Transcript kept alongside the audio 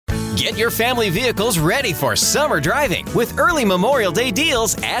Get your family vehicles ready for summer driving with early Memorial Day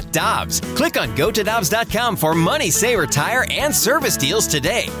deals at Dobbs. Click on GoToDobbs.com for money saver tire and service deals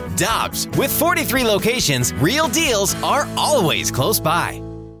today. Dobbs, with 43 locations, real deals are always close by.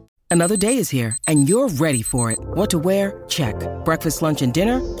 Another day is here, and you're ready for it. What to wear? Check. Breakfast, lunch, and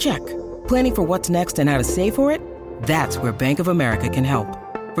dinner? Check. Planning for what's next and how to save for it? That's where Bank of America can help.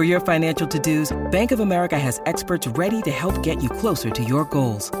 For your financial to-dos, Bank of America has experts ready to help get you closer to your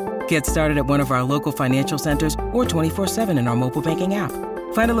goals. Get started at one of our local financial centers or 24/7 in our mobile banking app.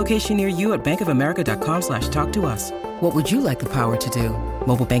 Find a location near you at bankofamerica.com/talktous. What would you like the power to do?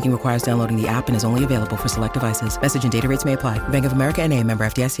 Mobile banking requires downloading the app and is only available for select devices. Message and data rates may apply. Bank of America N.A., member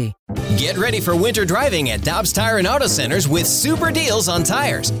FDIC. Get ready for winter driving at Dobbs Tire and Auto Centers with super deals on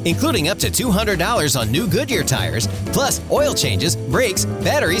tires, including up to $200 on new Goodyear tires, plus oil changes, brakes,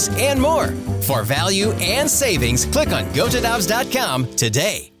 batteries, and more. For value and savings, click on GoToDobbs.com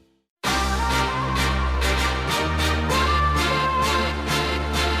today.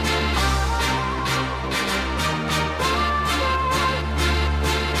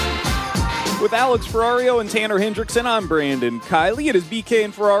 With Alex Ferrario and Tanner Hendrickson, I'm Brandon Kiley. It is BK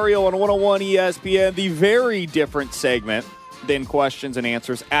and Ferrario on 101 ESPN, the very different segment than questions and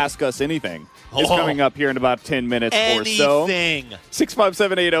answers. Ask Us Anything is coming up here in about 10 minutes or so.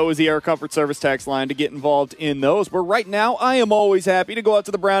 65780 is the Air Comfort Service text line to get involved in those. But right now, I am always happy to go out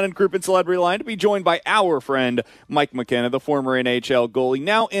to the Brown and Crouppen Celebrity Line to be joined by our friend Mike McKenna, the former NHL goalie,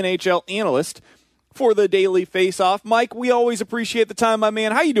 now NHL analyst for the Daily Faceoff. Mike, we always appreciate the time, my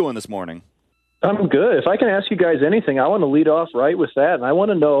man. How you doing this morning? I'm good. If I can ask you guys anything, I want to lead off right with that, and I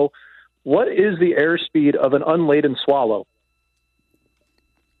want to know, what is the airspeed of an unladen swallow?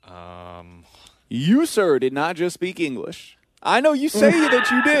 You, sir, did not just speak English. I know you say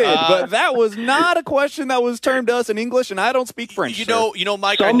that you did, but that was not a question that was termed to us in English, and I don't speak French. You know,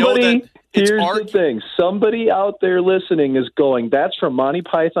 Mike, I know that it's here's art. The thing. Somebody out there listening is going, that's from Monty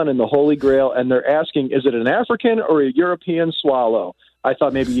Python and the Holy Grail, and they're asking, is it an African or a European swallow? I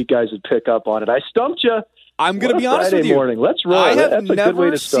thought maybe you guys would pick up on it. I stumped you. I'm going to be honest with you. Morning. Let's roll. I have That's a good way never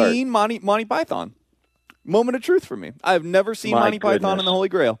to start. seen Monty Python. Moment of truth for me. I have never seen Monty Python and the Holy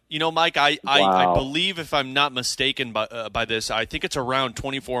Grail. You know, Mike, I believe, if I'm not mistaken by this, I think it's around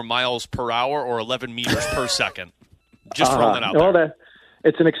 24 miles per hour or 11 meters per second. Just throwing that out there.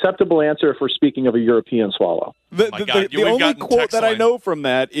 It's an acceptable answer if we're speaking of a European swallow. The only quote that I know from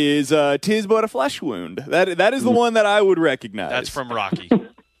that is, "'Tis but a flesh wound." That is the one that I would recognize. That's from Rocky.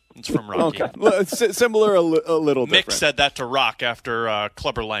 It's from Rocky. Okay. Similar, a little different. Mick said that to Rock after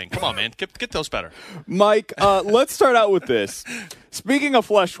Clubber Lang. Come on, man. Get those better. Mike, let's start out with this. Speaking of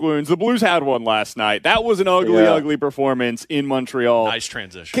flesh wounds, the Blues had one last night. That was an ugly performance in Montreal. Nice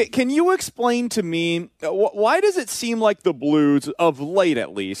transition. Can you explain to me, why does it seem like the Blues, of late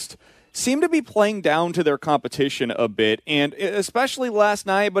at least, seem to be playing down to their competition a bit, and especially last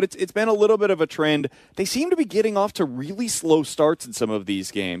night, but it's been a little bit of a trend. They seem to be getting off to really slow starts in some of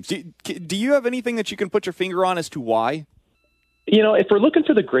these games. Do you have anything that you can put your finger on as to why? You know, if we're looking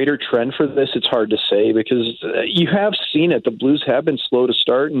for the greater trend for this, it's hard to say because you have seen it. The Blues have been slow to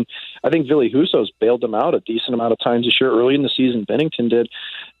start, and I think Ville Husso's bailed them out a decent amount of times this year. Early in the season, Bennington did.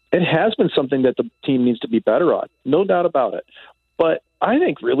 It has been something that the team needs to be better on, no doubt about it. But I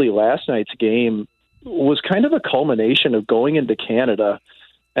think really last night's game was kind of a culmination of going into Canada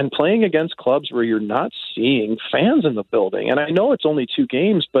and playing against clubs where you're not seeing fans in the building. And I know it's only 2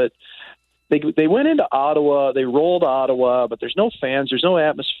 games, but they went into Ottawa, they rolled Ottawa, but there's no fans, there's no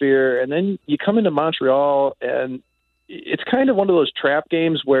atmosphere. And then you come into Montreal, and it's kind of one of those trap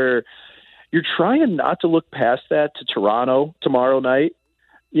games where you're trying not to look past that to Toronto tomorrow night.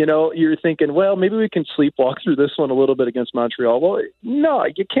 You know, you're thinking, well, maybe we can sleepwalk through this one a little bit against Montreal. Well, no,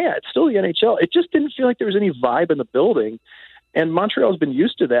 you can't. It's still the NHL. It just didn't feel like there was any vibe in the building. And Montreal's been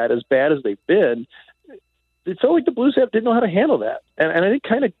used to that, as bad as they've been. It felt like the Blues didn't know how to handle that. And I think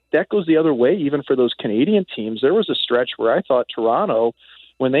kind of that goes the other way, even for those Canadian teams. There was a stretch where I thought Toronto,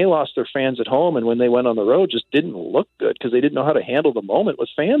 when they lost their fans at home and when they went on the road, just didn't look good because they didn't know how to handle the moment with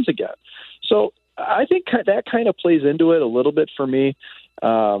fans again. So I think that kind of plays into it a little bit for me.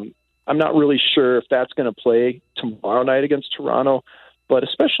 I'm not really sure if that's going to play tomorrow night against Toronto, but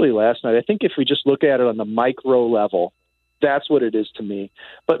especially last night, I think if we just look at it on the micro level, that's what it is to me.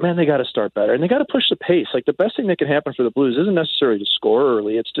 But, man, they got to start better, and they got to push the pace. Like, the best thing that can happen for the Blues isn't necessarily to score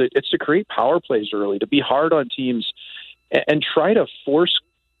early. It's to create power plays early, to be hard on teams and try to force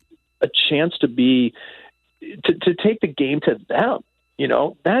a chance to take the game to them. You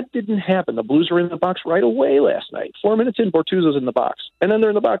know, that didn't happen. The Blues were in the box right away last night. 4 minutes in, Bortuzzo's in the box. And then they're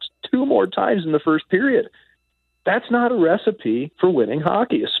in the box 2 more times in the first period. That's not a recipe for winning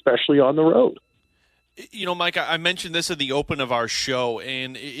hockey, especially on the road. You know, Mike, I mentioned this at the open of our show,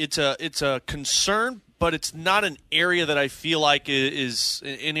 and it's a concern, but it's not an area that I feel like is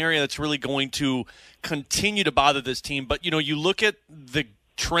an area that's really going to continue to bother this team. But, you know, you look at the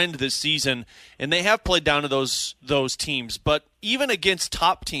trend this season, and they have played down to those teams. But even against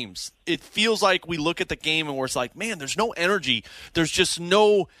top teams, it feels like we look at the game and we're like, man, there's no energy. There's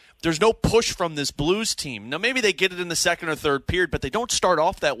no push from this Blues team. Now, maybe they get it in the second or third period, but they don't start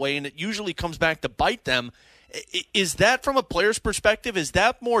off that way, and it usually comes back to bite them. Is that, from a player's perspective, is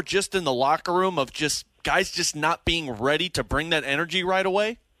that more just in the locker room of just guys just not being ready to bring that energy right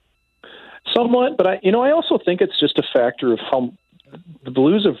away? Somewhat, but I also think it's just a factor of how the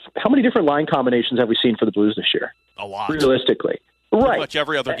Blues how many different line combinations have we seen for the Blues this year? A lot. Realistically. Pretty Right. much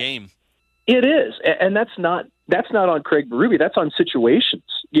every other game. It is, and that's not on Craig Berube. That's on situations.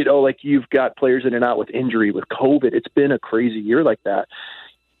 You know, like you've got players in and out with injury, with COVID. It's been a crazy year like that.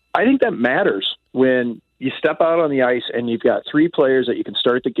 I think that matters when you step out on the ice and you've got three players that you can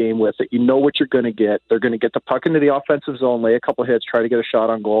start the game with, that you know what you're going to get. They're going to get the puck into the offensive zone, lay a couple hits, try to get a shot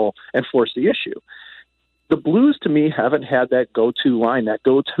on goal, and force the issue. The Blues, to me, haven't had that go-to line, that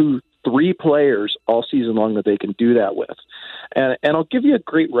go-to three players all season long that they can do that with. And I'll give you a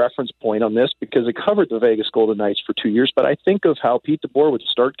great reference point on this because I covered the Vegas Golden Knights for 2 years, but I think of how Pete DeBoer would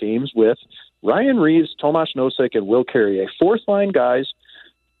start games with Ryan Reeves, Tomas Nosek, and Will Carrier, fourth-line guys,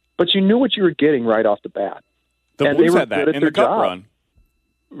 but you knew what you were getting right off the bat. The Blues had that in the Cup run.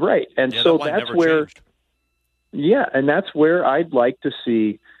 Right, and so that's where changed. Yeah, and that's where I'd like to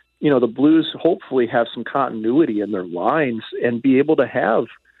see, you know, the Blues hopefully have some continuity in their lines and be able to have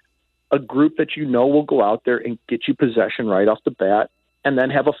a group that you know will go out there and get you possession right off the bat and then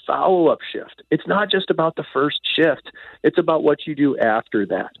have a follow-up shift. It's not just about the first shift. It's about what you do after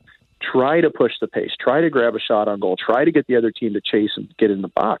that. Try to push the pace. Try to grab a shot on goal. Try to get the other team to chase and get in the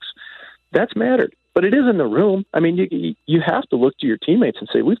box. That's mattered. But it is in the room. I mean, you have to look to your teammates and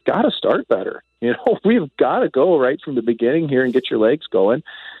say, we've got to start better. You know, we've got to go right from the beginning here and get your legs going.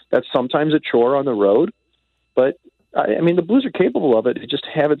 That's sometimes a chore on the road. But, I mean, the Blues are capable of it. They just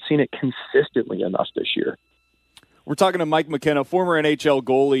haven't seen it consistently enough this year. We're talking to Mike McKenna, former NHL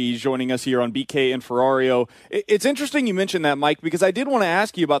goalie. He's joining us here on BK and Ferrario. It's interesting you mentioned that, Mike, because I did want to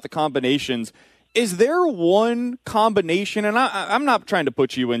ask you about the combinations. Is there one combination, and I'm not trying to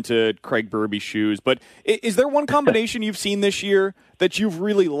put you into Craig Berube's shoes, but is there one combination you've seen this year that you've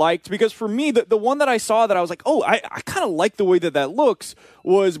really liked? Because for me, the one that I saw that I was like, oh, I kind of like the way that looks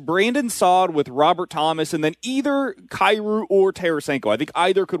was Brandon Saad with Robert Thomas, and then either Kyrou or Tarasenko. I think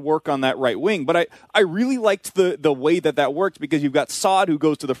either could work on that right wing, but I really liked the way that worked because you've got Saad who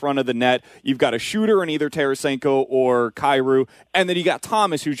goes to the front of the net, you've got a shooter in either Tarasenko or Kyrou, and then you got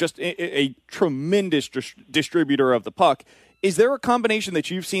Thomas who's just a tremendous distributor of the puck. Is there a combination that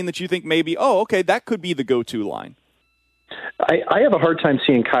you've seen that you think maybe, oh, okay, that could be the go-to line? I have a hard time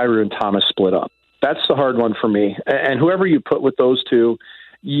seeing Kyrou and Thomas split up. That's the hard one for me. And whoever you put with those two,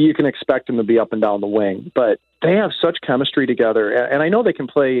 you can expect them to be up and down the wing. But they have such chemistry together. And I know they can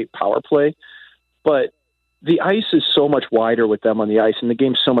play power play, but the ice is so much wider with them on the ice, and the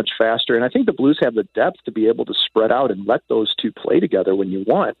game's so much faster. And I think the Blues have the depth to be able to spread out and let those two play together when you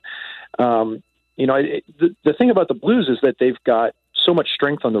want. You know, the thing about the Blues is that they've got so much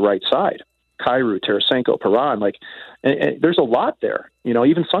strength on the right side. Kyrou, Tarasenko, Perron, and there's a lot there. You know,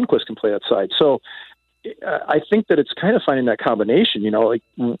 even Sundqvist can play that side. So I think that it's kind of finding that combination. You know, like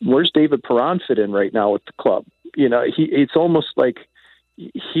where's David Perron fit in right now with the club? You know, it's almost like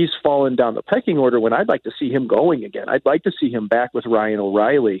he's fallen down the pecking order when I'd like to see him going again. I'd like to see him back with Ryan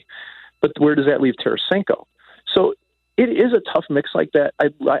O'Reilly, but where does that leave Tarasenko? So it is a tough mix like that.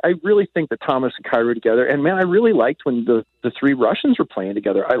 I really think that Thomas and Kyrou together, and man, I really liked when the three Russians were playing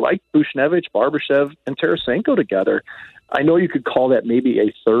together. I liked Buchnevich, Barbashev, and Tarasenko together. I know you could call that maybe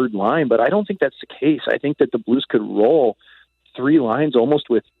a third line, but I don't think that's the case. I think that the Blues could roll three lines almost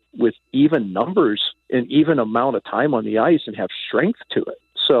with even numbers and even amount of time on the ice and have strength to it.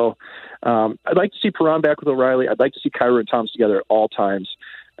 So I'd like to see Perron back with O'Reilly. I'd like to see Kyrou and Thomas together at all times.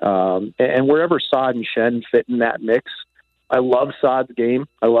 And wherever Saad and Schenn fit in that mix, I love Saad's game.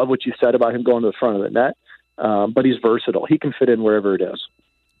 I love what you said about him going to the front of the net, but he's versatile. He can fit in wherever it is.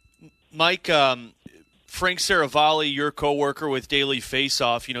 Mike, Frank Saravalli, your coworker with Daily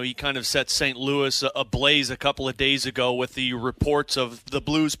Faceoff, you know, he kind of set St. Louis ablaze a couple of days ago with the reports of the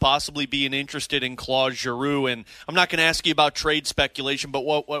Blues possibly being interested in Claude Giroux. And I'm not going to ask you about trade speculation, but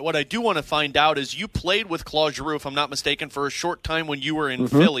what I do want to find out is you played with Claude Giroux, if I'm not mistaken, for a short time when you were in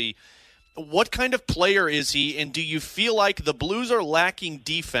Philly. What kind of player is he, and do you feel like the Blues are lacking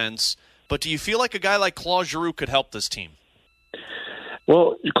defense, but do you feel like a guy like Claude Giroux could help this team?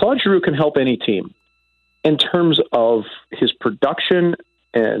 Well, Claude Giroux can help any team in terms of his production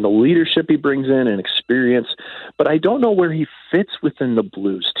and the leadership he brings in and experience, but I don't know where he fits within the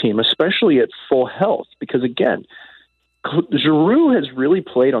Blues team, especially at full health, because, again, Giroux has really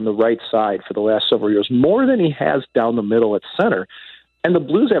played on the right side for the last several years, more than he has down the middle at center, and the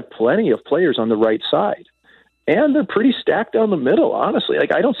Blues have plenty of players on the right side, and they're pretty stacked down the middle, honestly.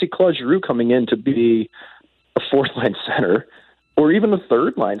 Like, I don't see Claude Giroux coming in to be a fourth-line center or even a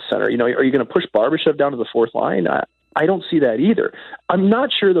third-line center. You know, are you going to push Barbashev down to the fourth line? I don't see that either. I'm not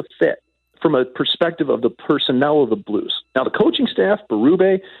sure the fit from a perspective of the personnel of the Blues. Now, the coaching staff,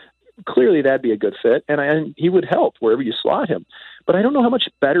 Berube, clearly that'd be a good fit, and he would help wherever you slot him. But I don't know how much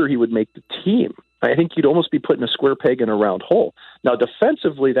better he would make the team. I think you'd almost be putting a square peg in a round hole. Now,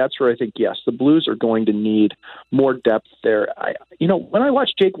 defensively, that's where I think, yes, the Blues are going to need more depth there. When I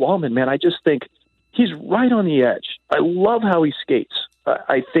watch Jake Wallman, man, I just think he's right on the edge. I love how he skates.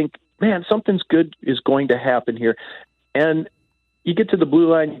 I think, man, something's good is going to happen here. And you get to the blue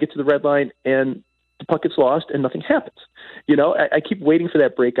line, you get to the red line, and the puck gets lost and nothing happens. I keep waiting for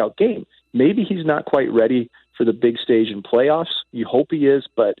that breakout game. Maybe he's not quite ready for the big stage in playoffs. You hope he is,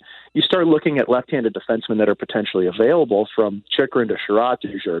 but you start looking at left-handed defensemen that are potentially available, from Chychrun to Sherratt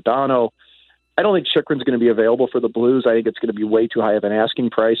to Giordano. I don't think Chychrun's going to be available for the Blues. I think it's going to be way too high of an asking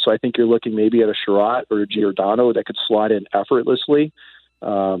price. So I think you're looking maybe at a Sherratt or a Giordano that could slot in effortlessly.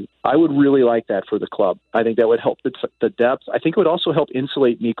 I would really like that for the club. I think that would help the depth. I think it would also help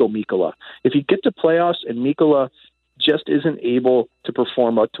insulate Mikko Mikkola. If you get to playoffs and Mikkola just isn't able to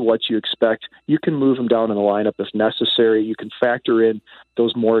perform up to what you expect, you can move him down in the lineup if necessary. You can factor in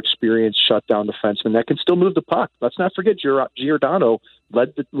those more experienced shutdown defensemen that can still move the puck. Let's not forget Giordano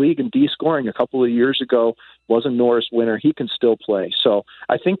led the league in D-scoring a couple of years ago, was a Norris winner. He can still play. So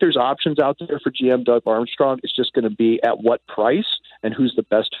I think there's options out there for GM Doug Armstrong. It's just going to be at what price and who's the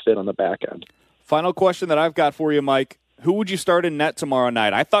best fit on the back end. Final question that I've got for you, Mike. Who would you start in net tomorrow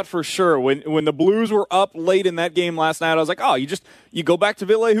night? I thought for sure when the Blues were up late in that game last night, I was like, oh, you go back to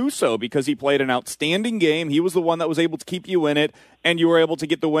Ville Husso because he played an outstanding game. He was the one that was able to keep you in it, and you were able to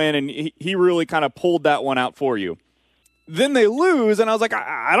get the win, and he really kind of pulled that one out for you. Then they lose, and I was like,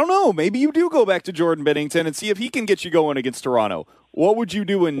 I don't know. Maybe you do go back to Jordan Binnington and see if he can get you going against Toronto. What would you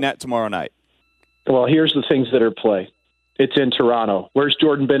do in net tomorrow night? Well, here's the things that are at play. It's in Toronto. Where's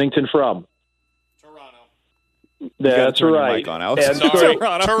Jordan Binnington from? That's right. Toronto.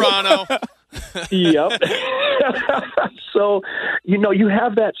 Yep. So, you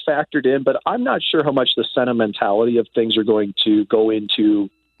have that factored in, but I'm not sure how much the sentimentality of things are going to go into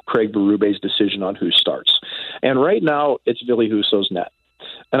Craig Berube's decision on who starts. And right now, it's Ville Husso's net.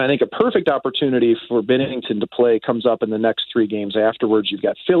 And I think a perfect opportunity for Binnington to play comes up in the next 3 games afterwards. You've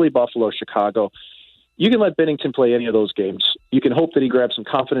got Philly, Buffalo, Chicago. You can let Binnington play any of those games. You can hope that he grabs some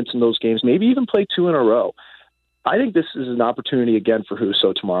confidence in those games, maybe even play 2 in a row. I think this is an opportunity again for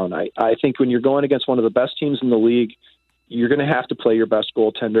Husso tomorrow night. I think when you're going against one of the best teams in the league, you're going to have to play your best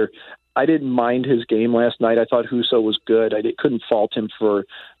goaltender. I didn't mind his game last night. I thought Husso was good. I couldn't fault him for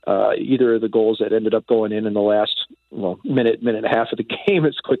either of the goals that ended up going in the last minute and a half of the game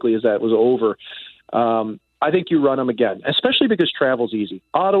as quickly as that was over. I think you run him again, especially because travel's easy.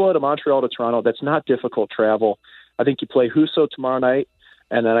 Ottawa to Montreal to Toronto, that's not difficult travel. I think you play Husso tomorrow night.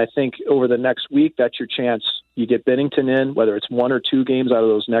 And then I think over the next week, that's your chance. You get Binnington in, whether it's 1 or 2 games out of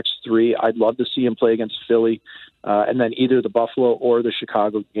those next 3. I'd love to see him play against Philly. And then either the Buffalo or the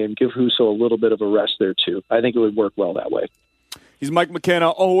Chicago game. Give Husso a little bit of a rest there, too. I think it would work well that way. He's Mike McKenna.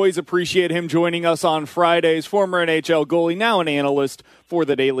 Always appreciate him joining us on Fridays. Former NHL goalie, now an analyst for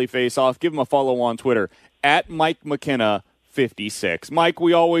the Daily Faceoff. Give him a follow on Twitter, @MikeMcKenna56. Mike,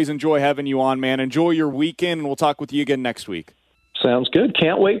 we always enjoy having you on, man. Enjoy your weekend, and we'll talk with you again next week. Sounds good.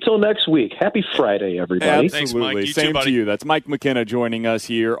 Can't wait till next week. Happy Friday, everybody. Absolutely. Thanks, Mike. Same to you. That's Mike McKenna joining us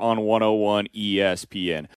here on 101 ESPN.